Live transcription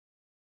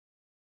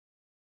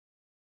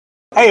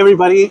Hey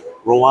everybody,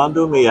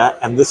 Rolando Mia,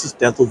 and this is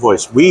Dental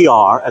Voice. We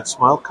are at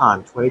SmileCon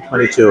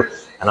 2022,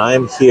 and I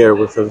am here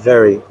with a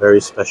very, very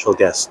special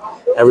guest.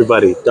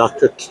 Everybody,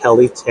 Dr.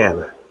 Kelly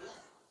Tanner.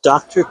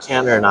 Dr.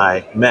 Tanner and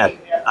I met,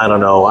 I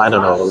don't know, a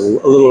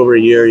little over a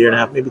year and a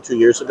half, maybe 2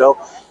 years ago.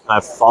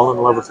 I've fallen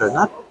in love with her,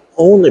 not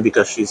only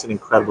because she's an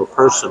incredible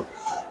person,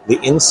 the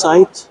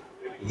insight,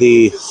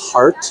 the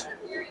heart,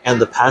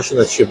 and the passion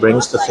that she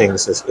brings to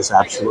things is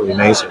absolutely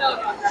amazing.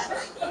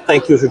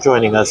 Thank you for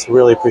joining us.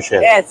 Really appreciate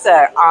it. It's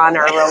an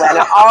honor,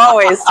 Rolando,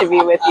 always to be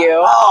with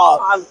you.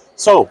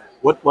 So,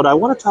 what I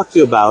want to talk to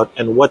you about,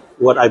 and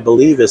what I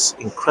believe is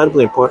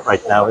incredibly important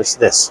right now, is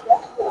this.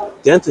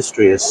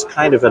 Dentistry is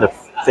kind of at a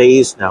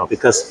phase now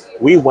because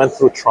we went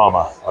through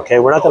trauma, okay?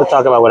 We're not going to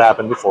talk about what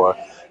happened before.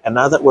 And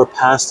now that we're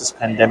past this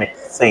pandemic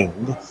thing,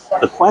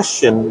 the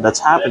question that's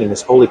happening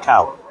is, holy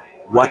cow,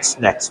 what's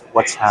next?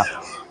 What's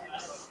happening?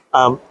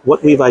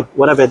 What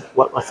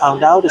I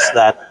found out is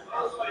that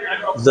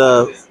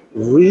the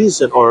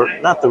reason, or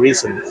not the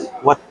reason,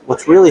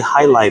 what's really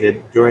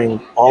highlighted during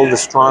all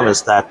this trauma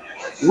is that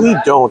we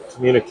don't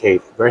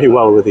communicate very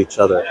well with each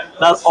other.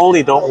 Not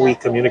only don't we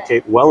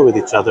communicate well with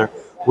each other,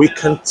 we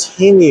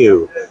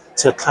continue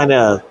to kind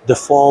of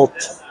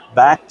default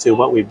back to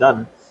what we've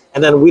done,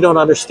 and then we don't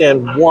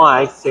understand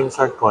why things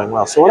aren't going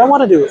well. So what I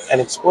want to do and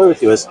explore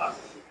with you is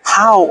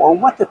how or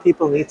what do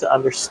people need to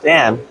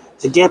understand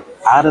to get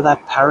out of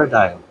that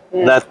paradigm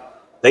that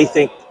they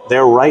think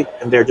they're right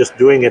and they're just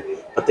doing it,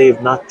 but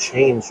they've not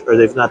changed or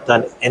they've not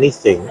done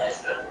anything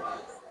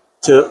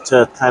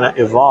to kind of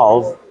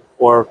evolve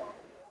or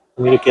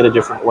communicate a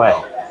different way.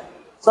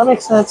 Does that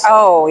make sense?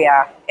 Oh,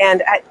 yeah.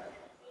 And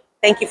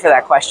thank you for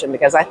that question,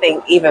 because I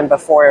think even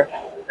before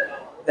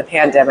the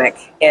pandemic,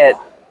 it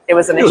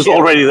was an issue. It was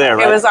already there,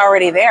 right? It was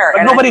already there.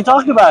 But nobody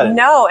talked about it.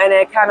 No, and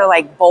it kind of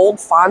like bold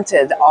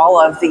fonted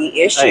all of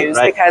the issues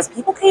because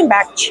people came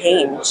back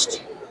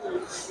changed.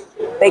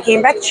 They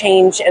came back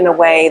changed in a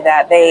way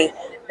that they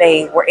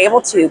were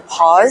able to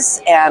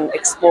pause and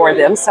explore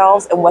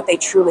themselves and what they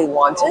truly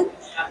wanted.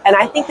 And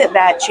I think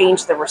that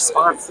changed the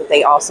response that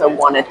they also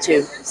wanted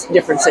to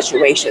different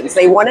situations.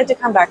 They wanted to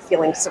come back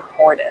feeling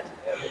supported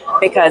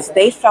because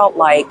they felt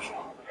like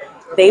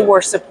they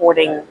were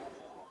supporting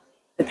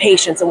the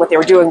patients and what they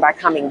were doing by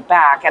coming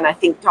back. And I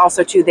think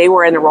also, too, they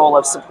were in the role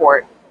of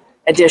support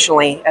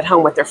additionally at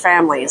home with their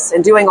families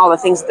and doing all the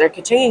things that they're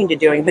continuing to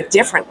doing, but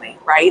differently,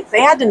 right? They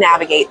had to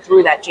navigate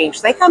through that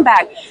change. They come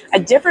back a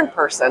different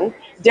person,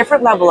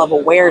 different level of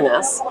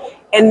awareness.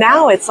 And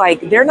now it's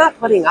like they're not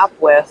putting up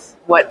with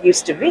what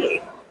used to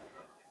be.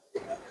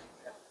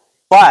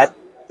 But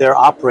they're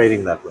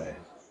operating that way,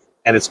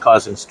 and it's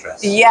causing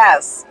stress.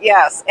 Yes.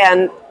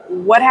 And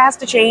what has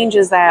to change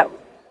is that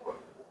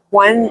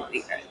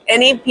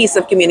any piece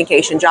of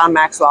communication, John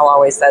Maxwell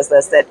always says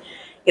this, that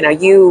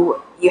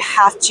you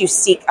have to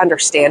seek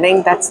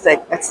understanding. That's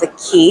the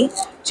key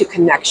to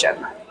connection.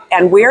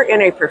 And we're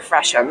in a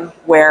profession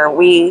where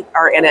we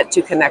are in it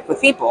to connect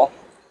with people,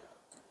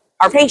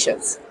 our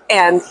patients.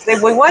 And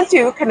we want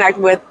to connect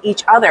with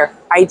each other,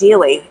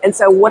 ideally. And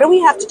so what do we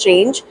have to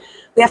change?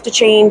 We have to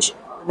change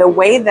the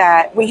way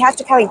that we have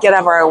to kind of get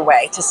out of our own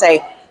way to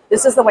say,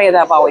 this is the way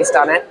that I've always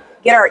done it.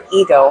 Get our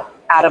ego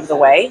out of the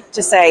way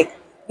to say,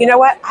 you know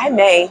what? I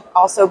may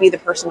also be the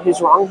person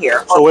who's wrong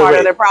here or part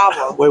of the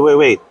problem.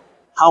 Wait.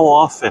 How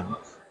often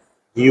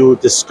do you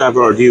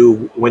discover, or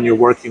when you're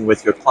working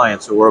with your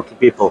clients or working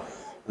people,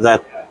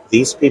 that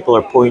these people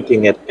are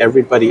pointing at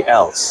everybody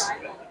else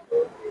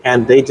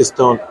and they just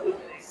don't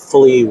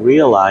fully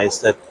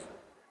realize that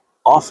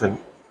often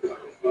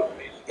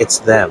it's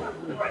them?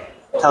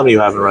 Tell me you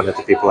haven't run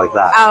into people like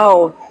that.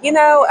 Oh,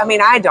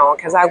 I don't,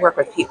 because I work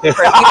with people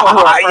who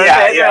are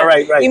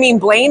right. You mean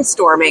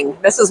blamestorming?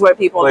 This is what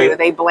people do.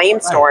 They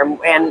blamestorm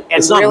and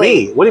it's really, not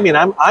me. What do you mean?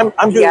 I'm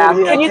doing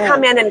everything Can you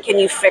come in and can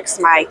you fix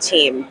my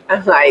team?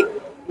 I'm like,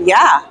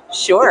 yeah,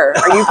 sure.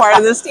 Are you part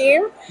of this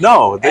team?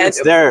 No,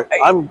 it's there.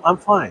 I'm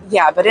fine.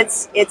 Yeah, but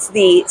it's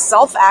the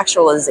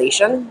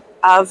self-actualization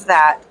of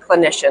that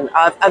clinician,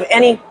 of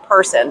any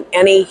person,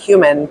 any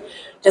human,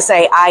 to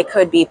say, I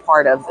could be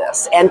part of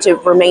this, and to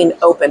remain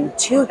open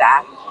to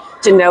that,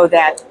 to know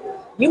that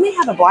you may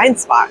have a blind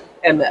spot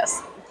in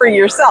this for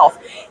yourself.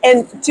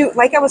 And to,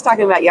 like I was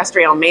talking about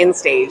yesterday on main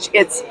stage,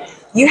 it's,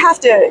 you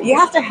have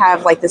to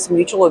have like this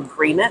mutual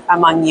agreement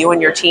among you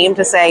and your team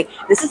to say,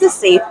 this is a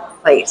safe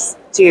place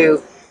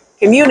to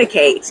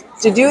communicate,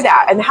 to do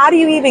that. And how do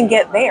you even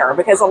get there?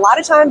 Because a lot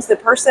of times the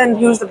person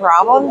who's the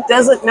problem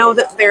doesn't know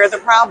that they're the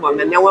problem,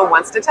 and no one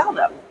wants to tell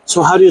them.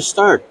 So how do you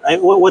start?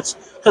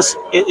 Because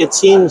it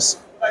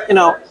seems,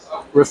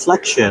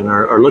 reflection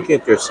or looking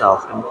at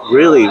yourself and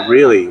really,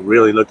 really,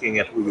 really looking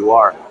at who you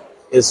are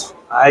is,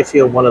 I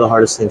feel, one of the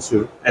hardest things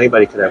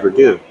anybody could ever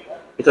do.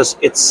 Because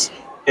it's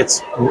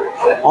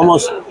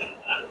almost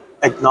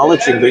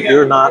acknowledging that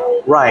you're not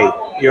right,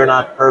 you're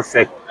not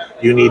perfect,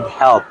 you need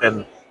help,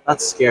 and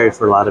that's scary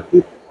for a lot of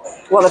people.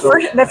 Well,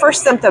 the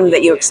first symptom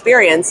that you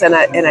experience in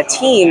a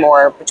team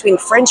or between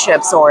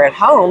friendships or at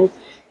home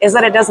is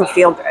that it doesn't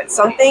feel good.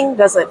 Something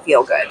doesn't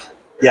feel good.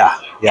 Yeah.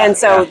 And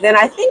so then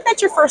I think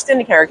that's your first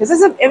indicator, because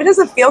if it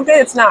doesn't feel good,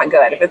 it's not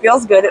good. If it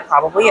feels good, it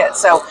probably is.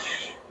 So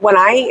when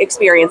I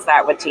experience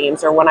that with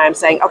teams, or when I'm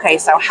saying, okay,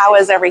 so how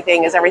is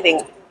everything? Is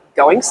everything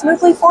going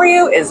smoothly for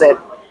you?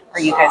 Are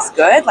you guys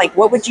good? Like,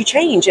 what would you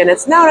change? And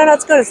it's no,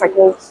 it's good. It's like,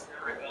 well,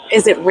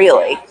 is it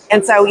really?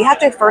 And so you have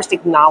to first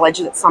acknowledge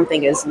that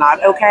something is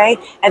not okay.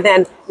 And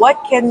then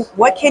what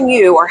can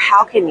you, or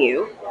how can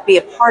you be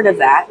a part of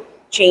that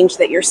change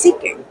that you're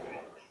seeking?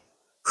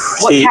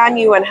 What can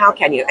you and how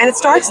can you? And it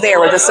starts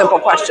there with a simple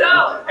question.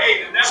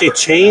 See,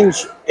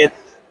 change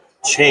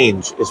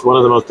is one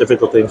of the most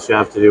difficult things you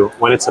have to do.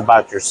 When it's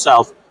about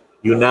yourself,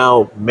 you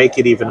now make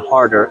it even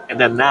harder. And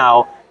then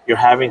now you're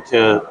having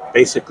to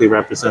basically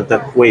represent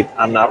that, wait,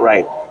 I'm not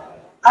right.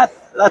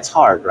 That's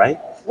hard, right?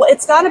 Well,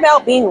 it's not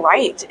about being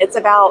right. It's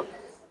about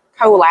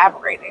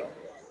collaborating.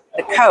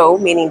 The co,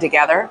 meaning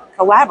together,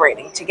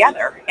 collaborating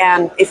together.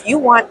 And if you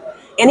want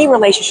any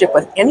relationship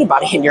with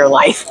anybody in your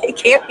life, it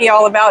can't be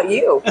all about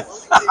you,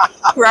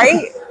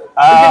 right? You're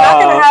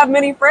not going to have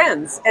many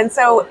friends. And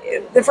so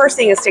the first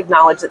thing is to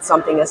acknowledge that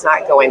something is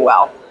not going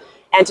well,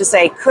 and to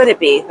say, could it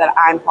be that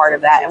I'm part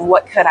of that, and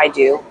what could I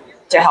do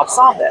to help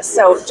solve this?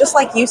 So just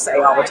like you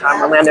say all the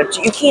time, Orlando,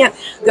 you can't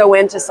go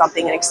into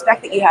something and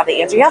expect that you have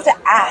the answer. You have to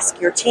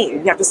ask your team.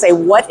 You have to say,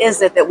 what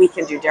is it that we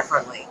can do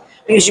differently?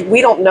 Because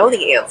we don't know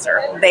the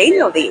answer. They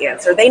know the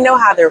answer. They know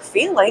how they're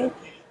feeling.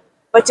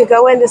 But to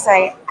go in to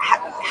say,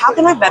 how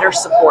can I better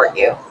support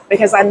you?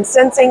 Because I'm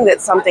sensing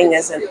that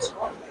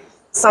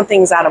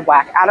something's out of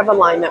whack, out of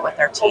alignment with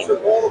our team.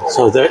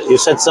 So there, you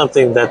said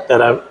something that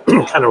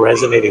I'm kind of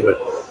resonating with,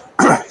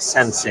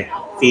 sensing,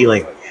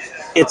 feeling.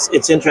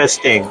 It's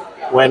interesting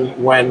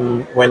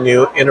when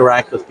you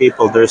interact with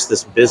people, there's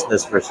this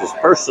business versus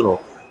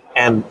personal,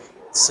 and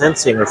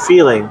sensing or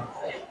feeling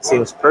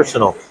seems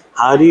personal.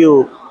 How do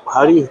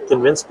you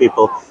convince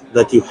people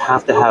that you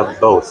have to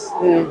have both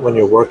when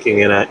you're working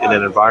in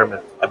an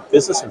environment, a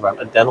business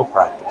environment, a dental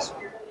practice?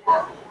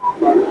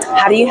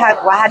 How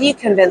do you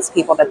convince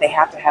people that they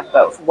have to have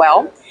both?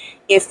 Well,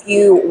 if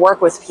you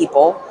work with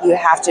people, you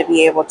have to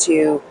be able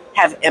to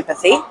have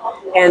empathy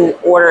in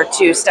order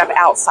to step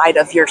outside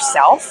of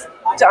yourself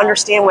to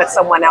understand what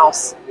someone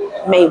else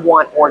may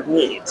want or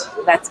need.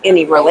 That's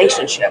any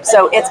relationship.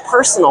 So it's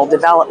personal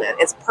development.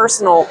 It's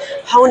personal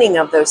honing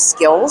of those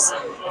skills,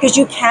 because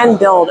you can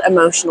build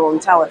emotional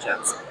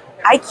intelligence.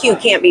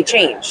 IQ can't be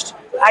changed.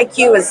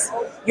 IQ is,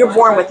 you're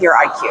born with your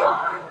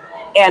IQ.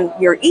 And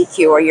your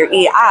EQ or your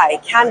EI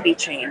can be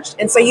changed.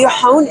 And so you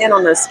hone in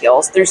on those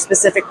skills. There's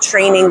specific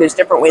training. There's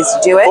different ways to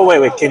do it. Oh,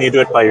 wait. Can you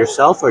do it by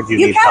yourself, or do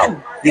you need help?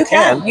 You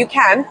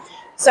can.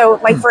 So,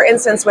 like, for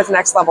instance, with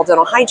Next Level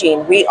Dental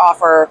Hygiene, we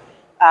offer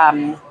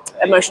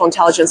emotional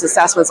intelligence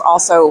assessments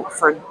also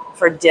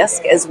for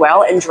DISC as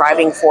well, and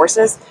driving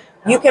forces.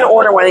 You can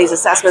order one of these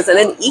assessments, and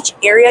in each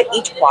area,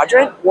 each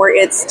quadrant, where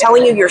it's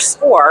telling you your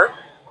score,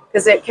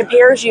 because it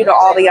compares you to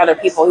all the other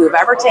people who've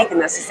ever taken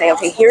this, to say,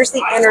 okay, here's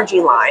the energy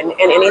line,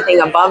 and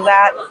anything above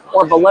that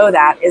or below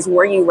that is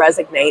where you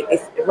resonate.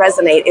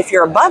 If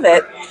you're above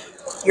it,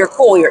 you're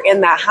cool, you're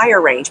in that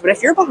higher range. But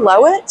if you're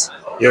below it,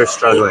 you're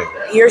struggling.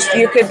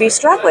 You could be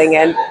struggling.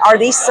 And are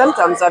these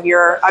symptoms of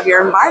your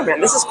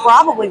environment? This is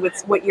probably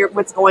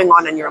what's going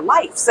on in your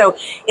life. So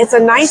it's a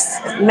nice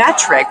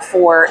metric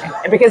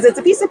because it's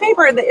a piece of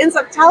paper that ends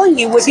up telling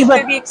you what you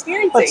could be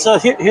experiencing. But so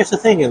here's the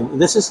thing,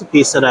 and this is the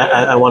piece that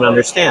I want to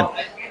understand.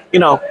 You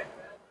know,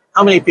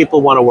 how many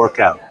people want to work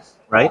out,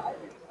 right?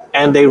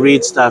 And they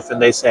read stuff and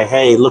they say,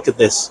 hey, look at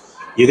this.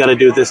 You got to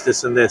do this,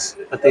 this, and this.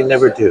 But they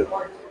never do,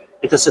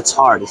 because it's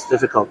hard. It's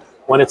difficult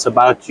when it's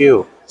about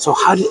you. So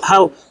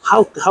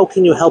how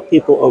can you help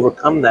people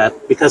overcome that?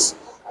 Because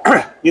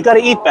you got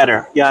to eat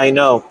better. Yeah, I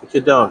know, but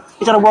you don't.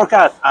 You got to work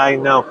out. I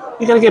know.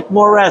 You got to get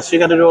more rest. You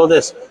got to do all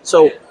this.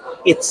 So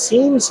it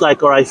seems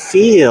like, or I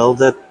feel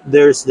that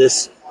there's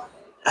this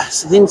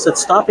things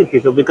that's stopping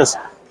people, because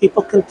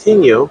people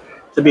continue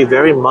to be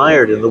very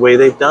mired in the way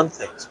they've done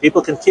things.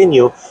 People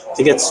continue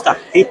to get stuck.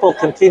 People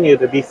continue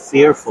to be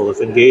fearful of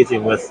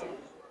engaging with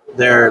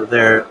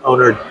their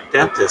owner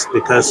dentist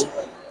because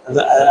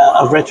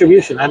of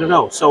retribution. I don't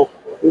know. So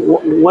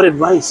what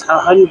advice?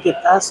 How do you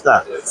get past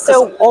that?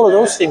 So all of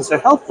those things are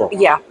helpful.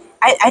 Yeah.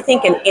 I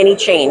think in any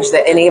change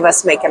that any of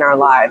us make in our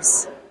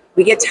lives,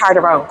 we get tired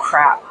of our own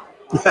crap.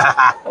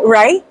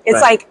 Right? It's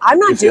right. Like, I'm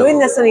not doing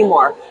this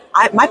anymore.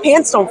 My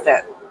pants don't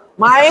fit.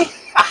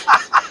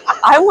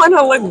 I want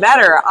to look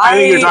better. I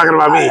think you're talking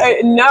about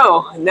me.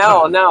 No, I'm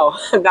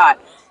not.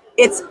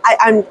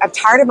 I'm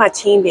tired of my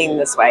team being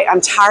this way. I'm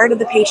tired of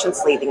the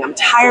patients leaving. I'm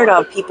tired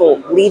of people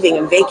leaving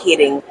and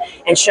vacating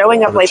and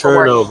showing up late for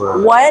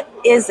work. What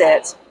is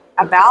it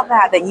about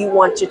that you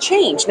want to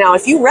change? Now,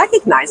 if you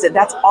recognize it,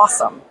 that's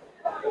awesome.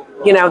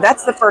 You know,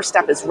 that's the first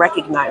step, is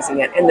recognizing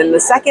it. And then the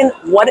second,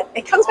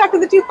 it comes back to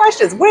the two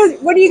questions. What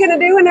are you going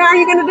to do, and how are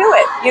you going to do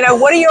it? You know,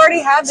 what do you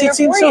already have there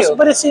for you?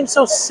 But it seems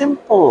so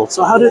simple.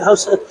 So how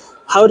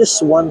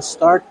does one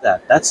start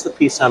that? That's the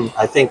piece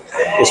I think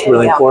is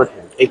really important.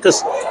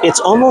 Because it's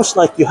almost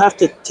like you have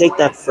to take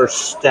that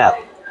first step.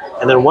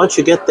 And then once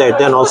you get there,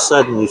 then all of a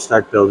sudden you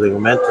start building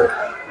momentum.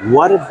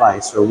 what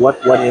advice or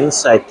what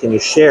insight can you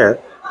share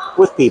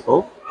with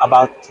people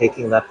about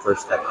taking that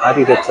first step? How do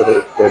you get to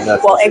the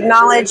well,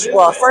 acknowledge.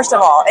 Well, first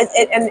of all,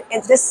 and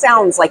this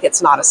sounds like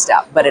it's not a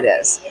step, but it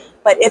is.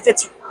 But if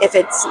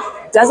it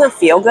doesn't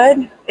feel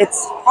good,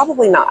 it's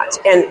probably not.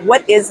 And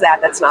what is that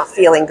that's not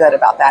feeling good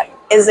about that?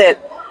 Is it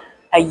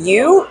a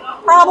you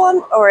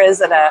problem, or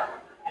is it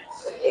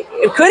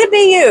could it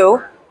be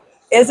you?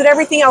 Is it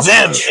everything else?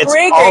 Them.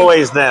 It's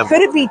always them.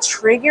 Could it be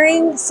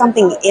triggering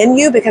something in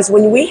you? Because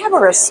when we have a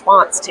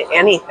response to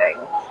anything,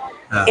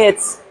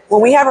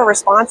 when we have a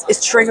response,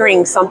 it's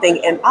triggering something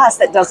in us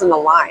that doesn't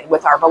align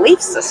with our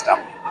belief system.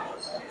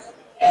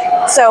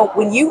 So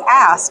when you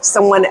ask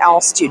someone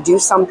else to do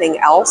something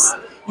else,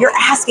 you're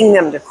asking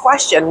them to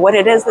question what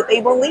it is that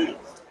they believe.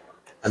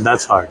 And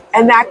that's hard.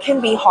 And that can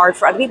be hard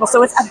for other people.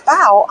 So it's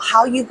about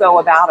how you go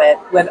about it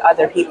with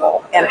other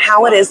people and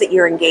how it is that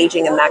you're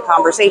engaging in that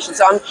conversation.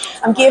 So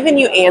I'm giving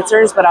you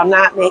answers, but I'm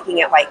not making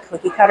it like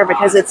cookie cutter,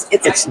 because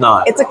it's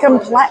not. It's a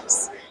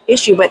complex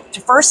issue. But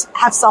to first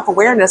have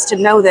self-awareness to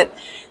know that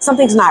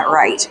something's not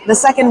right. The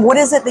second, what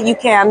is it that you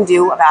can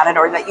do about it,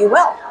 or that you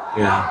will?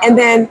 Yeah. And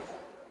then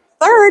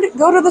third,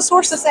 go to the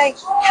source to say,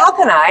 how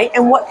can I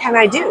and what can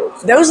I do?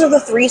 Those are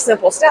the 3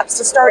 simple steps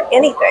to start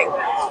anything.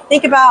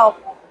 Think about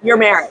your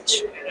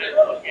marriage.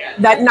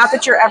 Not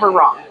that you're ever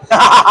wrong.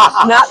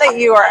 Not that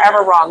you are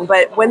ever wrong,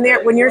 but when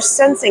you're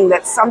sensing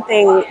that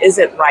something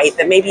isn't right,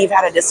 that maybe you've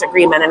had a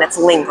disagreement and it's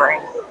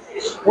lingering,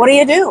 what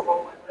do?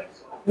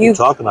 You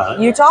talk about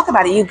it. You talk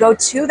about it. You go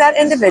to that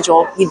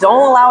individual. You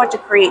don't allow it to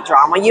create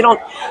drama. You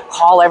don't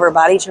call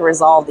everybody to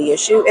resolve the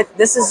issue.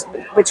 This is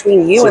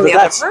between you and the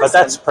other person. But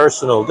that's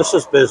personal. This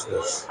is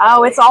business.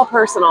 Oh, it's all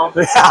personal.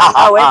 It's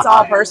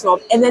all personal.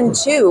 And then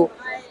 2,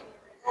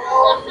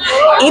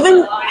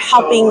 even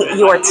helping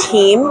your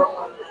team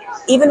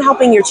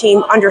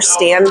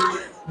understand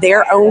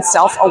their own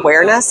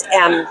self-awareness.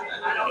 And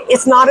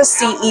it's not a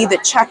CE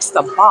that checks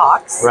the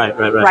box. Right.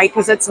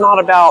 Because it's not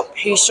about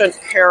patient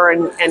care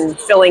and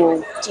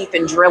filling teeth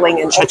and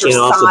drilling and checking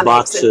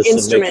ultrasonics and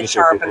instrument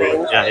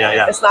sharpening.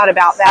 Yeah. It's not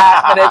about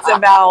that, but it's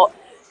about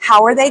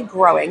how are they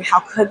growing? How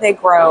could they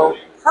grow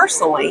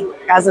personally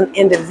as an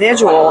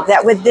individual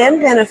that would then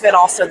benefit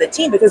also the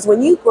team? Because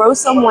when you grow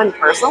someone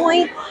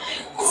personally,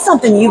 it's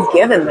something you've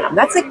given them.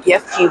 That's a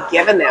gift you've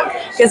given them,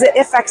 because it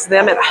affects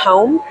them at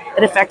home.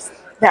 It affects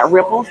that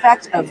ripple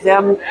effect of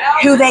them,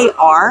 who they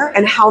are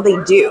and how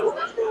they do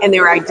and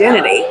their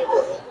identity.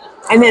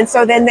 And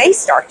then they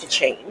start to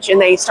change, and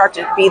they start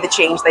to be the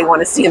change they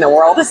want to see in the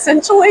world,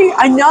 essentially.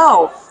 I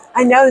know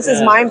this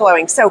is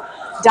mind-blowing. So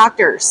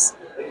doctors,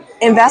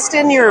 invest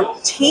in your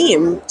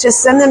team to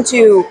send them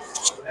to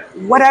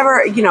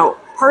whatever,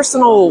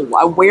 personal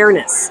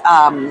awareness,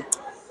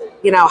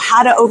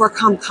 how to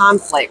overcome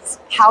conflicts,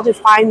 how to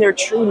find their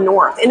true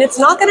north. And it's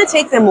not going to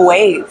take them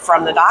away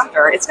from the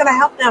doctor. It's going to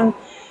help them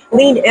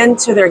lean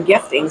into their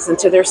giftings,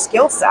 into their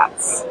skill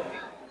sets.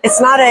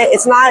 It's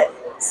not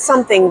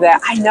something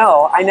that I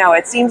know.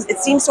 It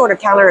seems sort of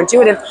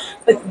counterintuitive.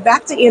 But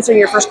back to answering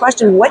your first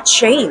question, what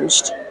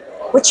changed?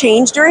 What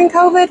changed during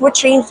COVID? What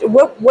changed?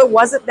 What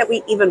was it that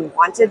we even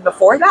wanted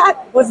before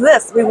that? Was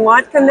this? We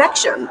want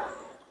connection.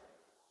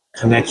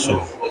 Connection.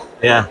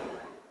 Yeah.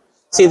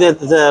 See,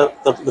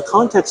 the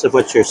context of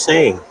what you're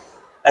saying,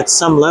 at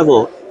some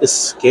level, is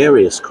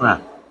scary as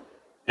crap.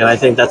 And I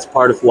think that's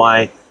part of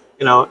why,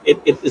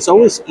 it's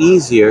always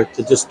easier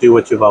to just do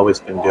what you've always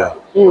been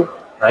doing,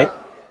 right?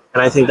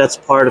 And I think that's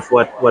part of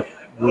what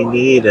we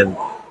need, and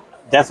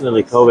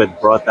definitely COVID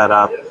brought that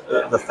up.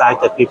 The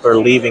fact that people are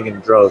leaving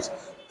in droves,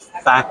 the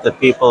fact that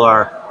people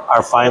are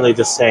finally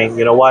just saying,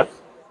 you know what,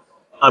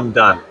 I'm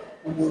done.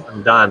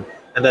 I'm done.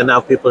 And then now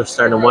people are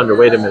starting to wonder,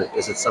 wait a minute,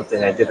 is it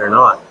something I did or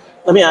not?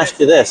 Let me ask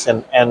you this,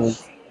 and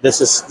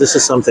this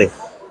is something.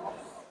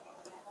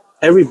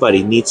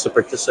 Everybody needs to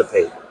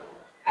participate.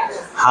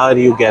 How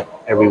do you get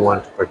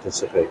everyone to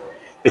participate?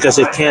 Because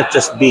it can't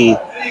just be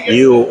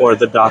you or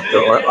the doctor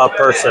or a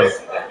person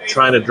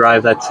trying to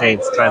drive that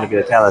change, trying to be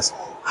the catalyst.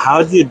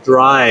 How do you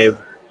drive,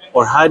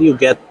 or how do you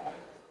get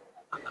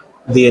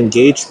the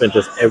engagement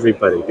of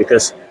everybody?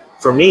 Because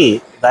for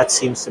me, that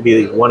seems to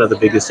be one of the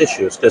biggest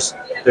issues, because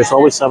there's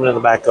always someone in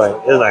the back going,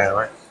 "This is not going to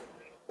work,"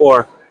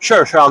 or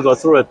Sure, I'll go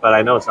through it, but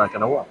I know it's not going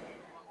to work.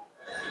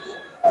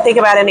 Think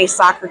about any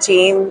soccer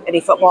team, any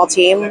football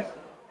team.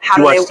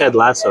 You watched Ted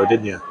Lasso,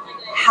 didn't you?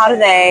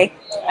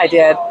 I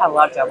did. I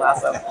love Ted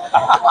Lasso.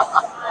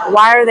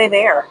 Why are they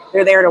there?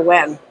 They're there to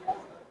win.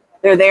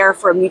 They're there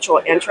for a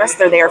mutual interest.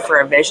 They're there for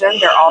a vision.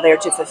 They're all there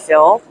to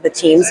fulfill the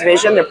team's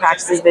vision, their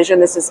practice's vision.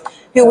 This is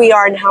who we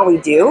are and how we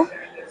do.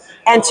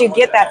 And to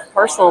get that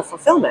personal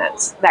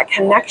fulfillment, that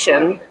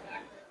connection,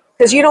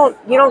 because you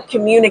don't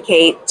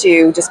communicate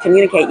to just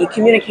communicate. You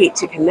communicate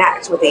to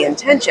connect with the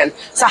intention.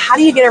 So how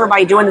do you get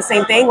everybody doing the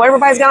same thing? Well,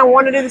 everybody's going to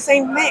want to do the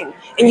same thing.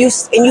 And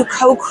you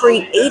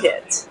co-create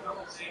it.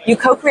 You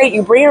co-create,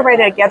 you bring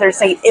everybody together and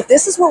say, if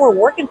this is what we're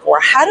working for,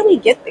 how do we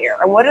get there?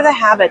 And what are the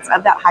habits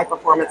of that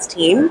high-performance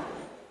team?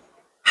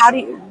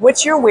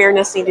 what's your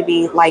awareness need to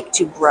be like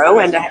to grow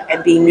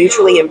and be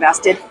mutually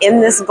invested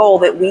in this goal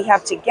that we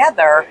have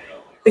together?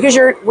 Because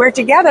we're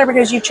together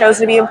because you chose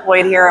to be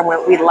employed here, and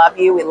we love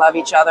you, we love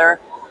each other.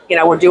 You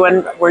know, we're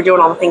doing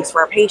all the things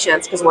for our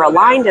patients because we're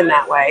aligned in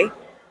that way.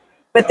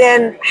 But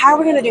then, how are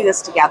we going to do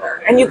this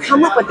together? And you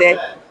come up with it,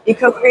 you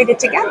co-create it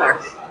together.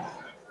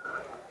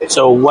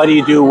 So, what do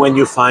you do when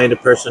you find a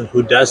person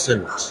who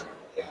doesn't,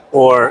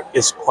 or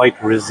is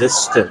quite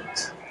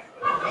resistant,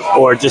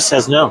 or just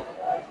says no?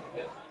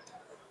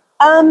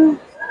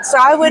 So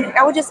I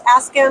would just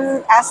ask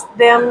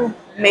them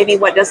maybe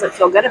what doesn't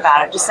feel good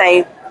about it. Just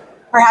say,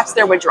 perhaps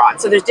they're withdrawn.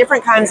 So there's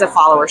different kinds of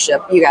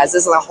followership. You guys,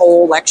 this is a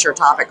whole lecture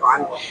topic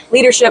on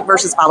leadership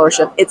versus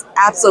followership. It's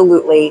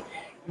absolutely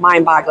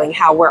mind-boggling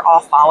how we're all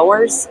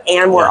followers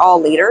and we're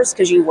all leaders,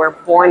 because you were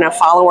born a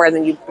follower and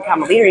then you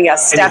become a leader. You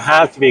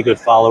have to be a good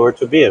follower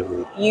to be a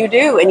leader. You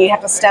do, and you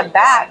have to step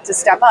back to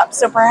step up.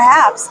 So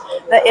perhaps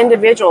the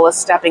individual is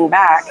stepping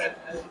back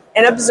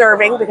and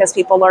observing, because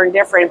people learn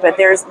different, but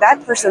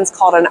that person's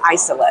called an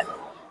isolate.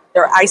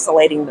 They're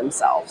isolating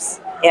themselves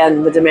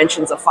in the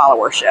dimensions of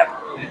followership.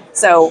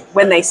 So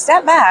when they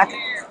step back,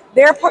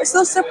 they're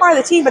still part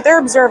of the team, but they're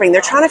observing.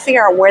 They're trying to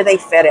figure out where they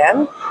fit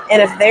in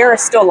and if they're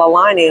still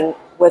aligning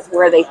with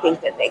where they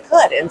think that they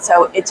could. And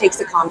so it takes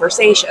a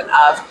conversation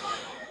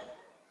of,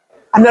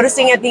 I'm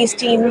noticing at these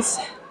teams,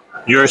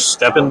 you're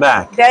stepping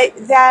back.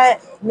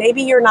 That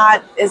maybe you're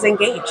not as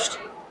engaged.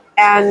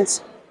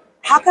 And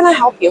how can I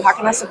help you? How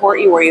can I support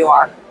you where you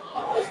are?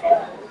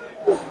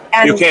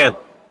 And you can't.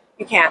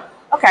 You can't.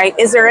 Okay.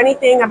 Is there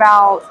anything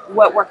about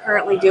what we're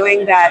currently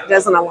doing that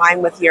doesn't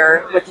align with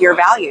your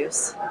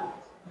values?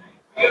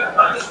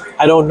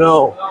 I don't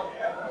know.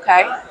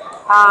 Okay.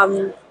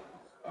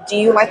 Do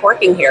you like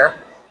working here?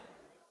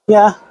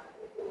 Yeah.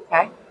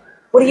 Okay.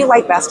 What do you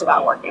like best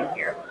about working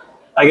here?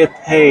 I get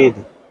paid.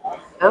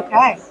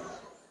 Okay.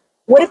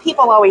 What do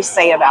people always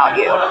say about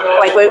you?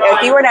 Like,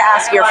 if you were to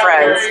ask your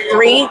friends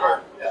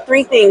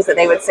three things that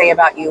they would say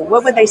about you,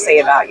 what would they say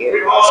about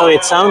you? So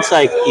it sounds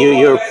like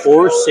you're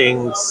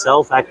forcing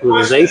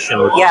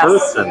self-actualization with the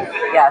person.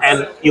 Yes.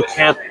 And you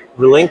can't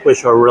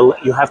relinquish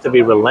you have to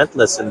be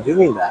relentless in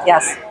doing that.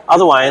 Yes.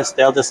 Otherwise,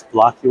 they'll just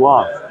block you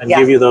off and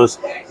give you those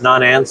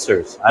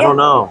non-answers. I don't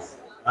know.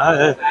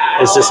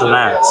 It's this and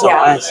that. So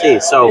I see.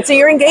 So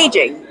you're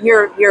engaging.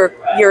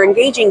 You're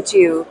engaging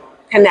to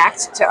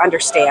connect, to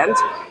understand,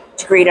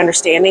 to create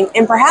understanding.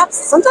 And perhaps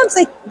sometimes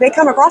they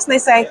come across and they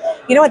say,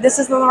 you know what, this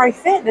isn't the right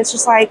fit. And it's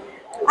just like,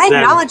 I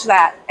acknowledge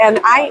that and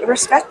I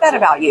respect that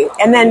about you.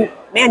 And then,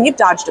 man, you've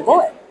dodged a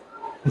bullet.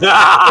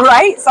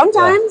 Right?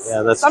 Sometimes.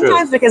 Yeah, that's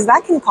sometimes true. Because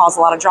that can cause a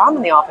lot of drama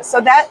in the office.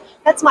 So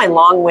that's my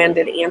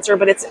long-winded answer,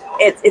 but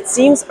it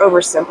seems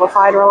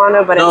oversimplified,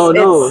 Rolando. But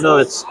no,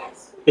 it's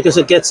because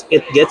it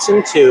gets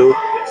into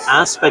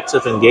aspects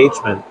of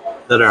engagement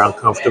that are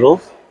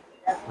uncomfortable,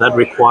 that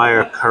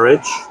require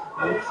courage,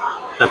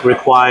 that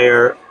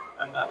require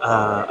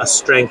a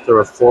strength or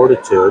a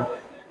fortitude,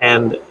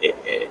 and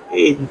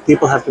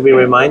people have to be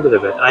reminded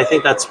of it. And I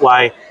think that's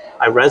why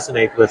I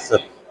resonate with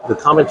the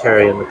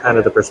commentary and the kind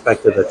of the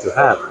perspective that you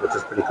have, which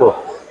is pretty cool.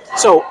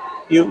 So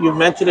you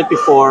mentioned it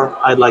before.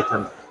 I'd like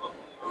to,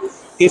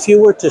 if you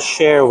were to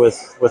share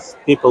with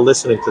people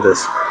listening to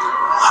this,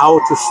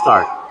 how to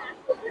start,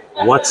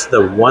 what's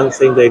the one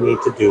thing they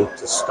need to do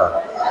to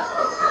start?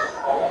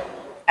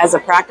 As a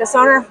practice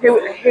owner,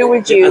 who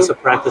would you? As a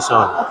practice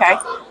owner. Okay.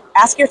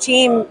 Ask your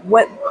team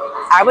what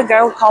I would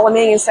go call a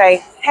meeting and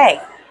say,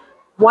 hey,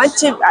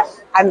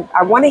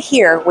 I want to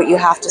hear what you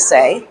have to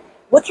say.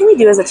 What can we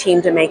do as a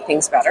team to make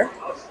things better?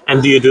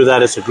 And do you do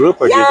that as a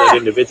group or do you do that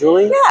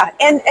individually? Yeah.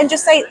 And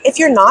just say, if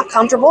you're not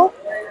comfortable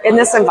in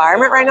this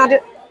environment right now,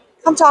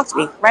 come talk to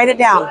me. Write it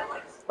down.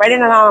 Write it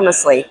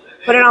anonymously.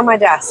 Put it on my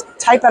desk.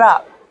 Type it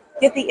up.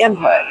 Get the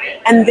input.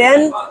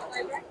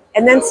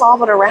 And then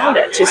solve it around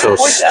it to support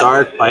them. So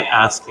start by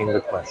asking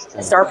the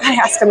question. Start by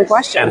asking the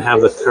question. And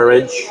have the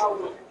courage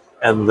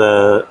and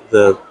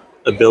the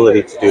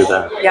ability to do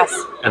that. Yes.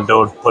 And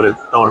don't hold it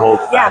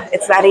back. Yeah,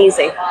 it's that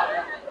easy.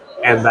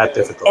 And that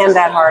difficult. And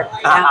that hard.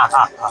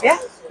 Yeah.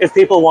 If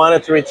people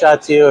wanted to reach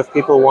out to you, if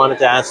people wanted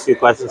to ask you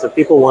questions, if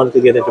people wanted to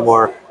get into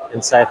more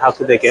insight, how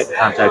could they get in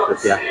contact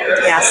with you?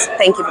 Yes,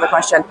 thank you for the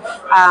question.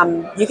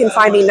 You can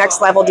find me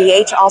Next Level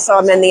DH. Also,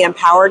 I'm in the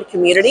Empowered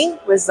community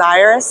with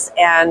Zyrus,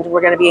 and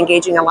we're going to be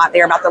engaging a lot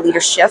there about the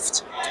leadership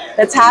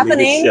that's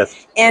happening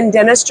in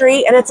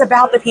dentistry. And it's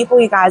about the people,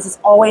 you guys. It's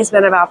always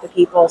been about the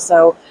people.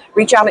 So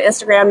reach out on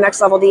Instagram,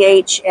 Next Level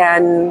DH,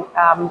 and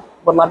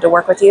would love to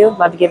work with you.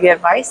 Love to give you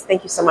advice.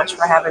 Thank you so much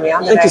for having me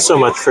on today. Thank you so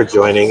much for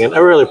joining, and I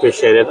really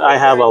appreciate it. I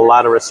have a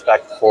lot of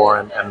respect for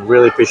and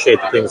really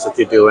appreciate the things that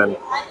you do, and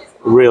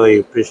really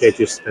appreciate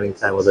you spending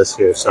time with us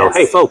here. So,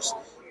 Hey, folks,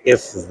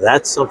 if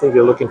that's something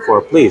you're looking for,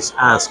 please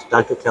ask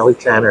Dr. Kelly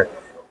Tanner.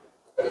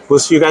 We'll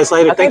see you guys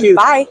later. Okay, Thank you.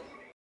 Bye.